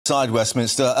Inside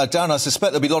Westminster. Darren, I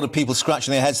suspect there'll be a lot of people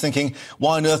scratching their heads thinking,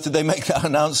 why on earth did they make that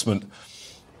announcement?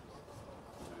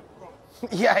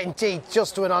 Yeah, indeed,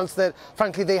 just to announce that,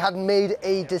 frankly, they hadn't made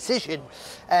a decision.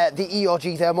 The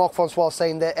ERG there, Mark Francois,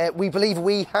 saying that we believe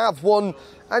we have one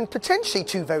and potentially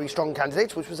two very strong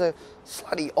candidates, which was a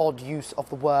slightly odd use of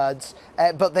the words,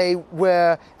 but they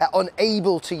were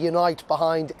unable to unite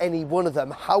behind any one of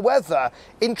them. However,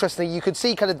 interestingly, you could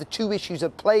see kind of the two issues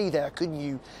at play there, couldn't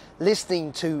you,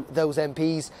 listening to those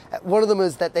MPs? One of them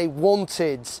was that they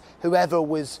wanted whoever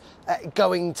was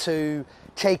going to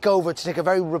take over to take a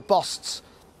very robust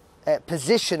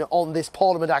position on this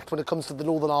Parliament Act when it comes to the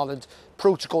Northern Ireland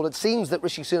Protocol. It seems that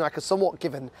Rishi Sunak has somewhat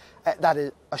given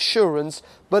that assurance,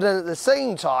 but at the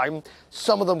same time,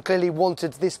 some of them clearly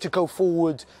wanted this to go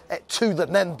forward to the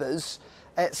members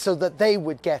so that they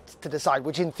would get to decide,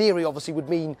 which in theory obviously would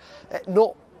mean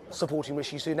not supporting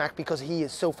Rishi Sunak because he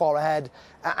is so far ahead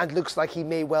and looks like he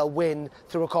may well win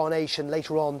through a coronation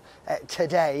later on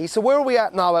today. So where are we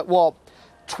at now at what?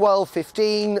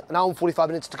 12:15, an hour and 45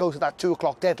 minutes to go to that 2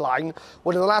 o'clock deadline,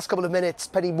 when in the last couple of minutes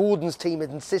Penny Mordaunt's team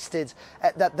had insisted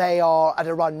that they are at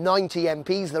around 90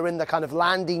 MPs. They're in the kind of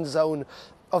landing zone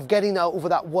of getting over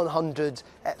that 100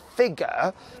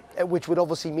 figure, which would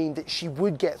obviously mean that she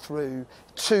would get through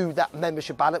to that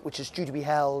membership ballot, which is due to be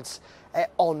held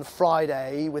on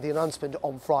Friday, with the announcement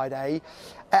on Friday.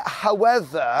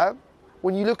 However,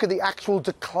 when you look at the actual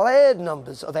declared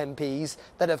numbers of MPs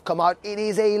that have come out, it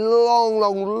is a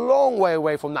long way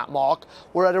away from that mark.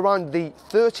 We're at around the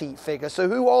 30 figure. So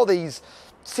who are these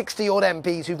 60-odd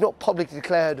MPs who've not publicly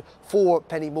declared for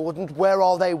Penny Mordaunt? Where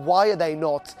are they? Why are they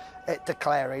not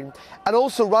declaring? And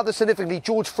also, rather significantly,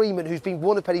 George Freeman, who's been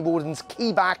one of Penny Mordaunt's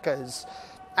key backers,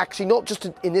 actually not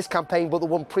just in this campaign but the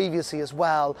one previously as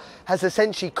well, has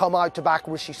essentially come out to back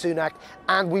Rishi Sunak,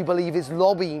 and we believe is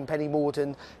lobbying Penny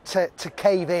Mordaunt to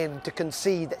cave in, to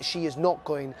concede that she is not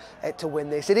going to win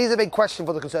this. It is a big question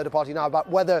for the Conservative Party now about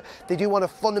whether they do want to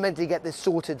fundamentally get this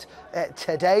sorted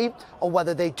today, or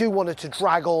whether they do want it to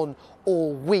drag on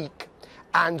all week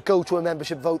and go to a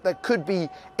membership vote that could be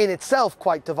in itself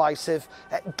quite divisive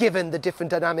given the different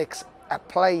dynamics at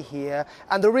play here.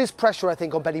 And there is pressure, I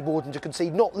think, on Penny Mordaunt to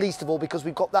concede, not least of all because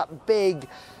we've got that big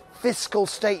fiscal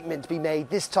statement to be made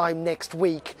this time next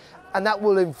week, and that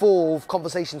will involve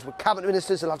conversations with cabinet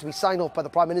ministers. It'll have to be signed off by the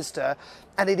Prime Minister,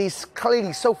 and it is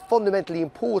clearly so fundamentally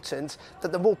important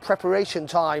that the more preparation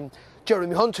time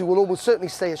Jeremy Hunt, who will almost certainly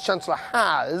stay as Chancellor,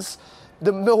 has,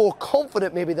 the more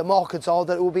confident maybe the markets are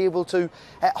that it will be able to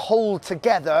hold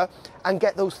together and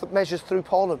get those measures through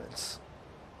Parliament.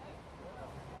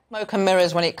 Smoke and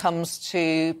mirrors when it comes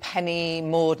to Penny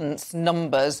Mordaunt's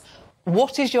numbers.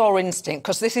 What is your instinct?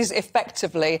 Because this is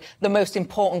effectively the most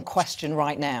important question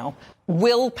right now.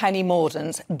 Will Penny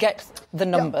Mordaunt get the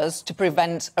numbers to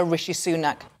prevent a Rishi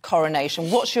Sunak coronation?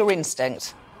 What's your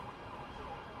instinct?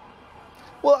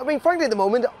 Well, I mean, frankly, at the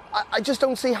moment, I just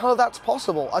don't see how that's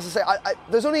possible. As I say,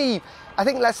 there's only, I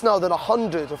think, less now than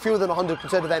 100, or fewer than 100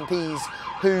 Conservative MPs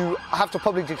who have to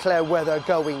publicly declare where they're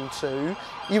going to.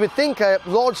 You would think a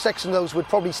large section of those would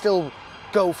probably still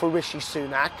go for Rishi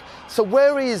Sunak. So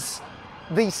where is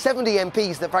the 70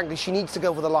 MPs that, frankly, she needs to go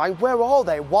over the line? Where are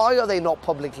they? Why are they not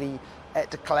publicly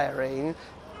declaring?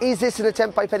 Is this an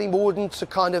attempt by Penny Mordaunt to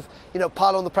kind of,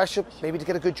 pile on the pressure, maybe to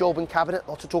get a good job in cabinet,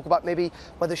 or to talk about maybe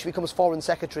whether she becomes Foreign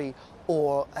Secretary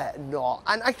or not?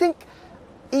 And I think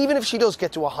even if she does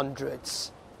get to 100s,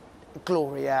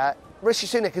 Gloria, Rishi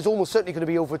Sunak is almost certainly going to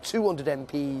be over 200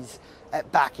 MPs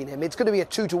backing him. It's going to be a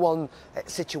 2-to-1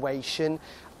 situation.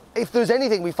 If there's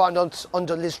anything we find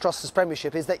under Liz Truss's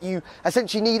premiership is that you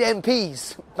essentially need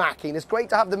MPs backing. It's great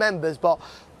to have the members, but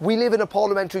we live in a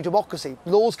parliamentary democracy.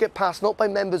 Laws get passed not by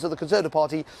members of the Conservative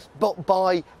Party, but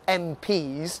by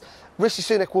MPs. Rishi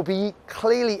Sunak will be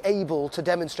clearly able to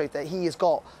demonstrate that he has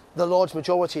got the large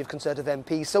majority of Conservative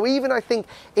MPs. So even, I think,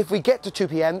 if we get to 2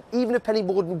 p.m, even if Penny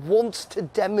Mordaunt wants to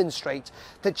demonstrate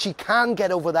that she can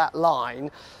get over that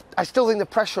line, I still think the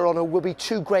pressure on her will be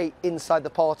too great inside the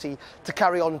party to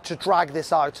carry on to drag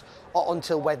this out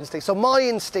until Wednesday. So my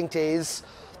instinct is,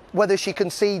 whether she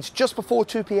concedes just before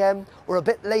 2 p.m. or a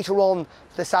bit later on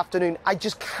this afternoon, I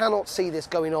just cannot see this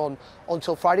going on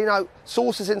until Friday. Now,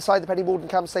 sources inside the Penny Mordaunt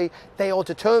camp say they are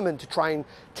determined to try and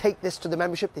take this to the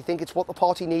membership. They think it's what the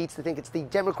party needs. They think it's the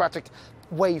democratic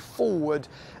way forward.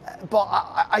 But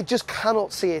I just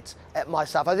cannot see it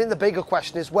myself. I think the bigger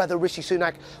question is whether Rishi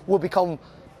Sunak will become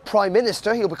Prime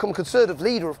Minister. He'll become Conservative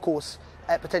leader, of course,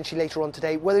 potentially later on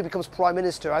today. Whether he becomes Prime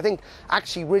Minister, I think,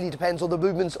 actually really depends on the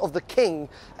movements of the King.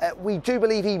 We do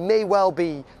believe he may well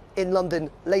be in London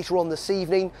later on this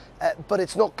evening, but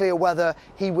it's not clear whether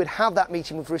he would have that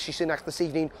meeting with Rishi Sunak this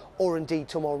evening or indeed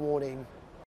tomorrow morning.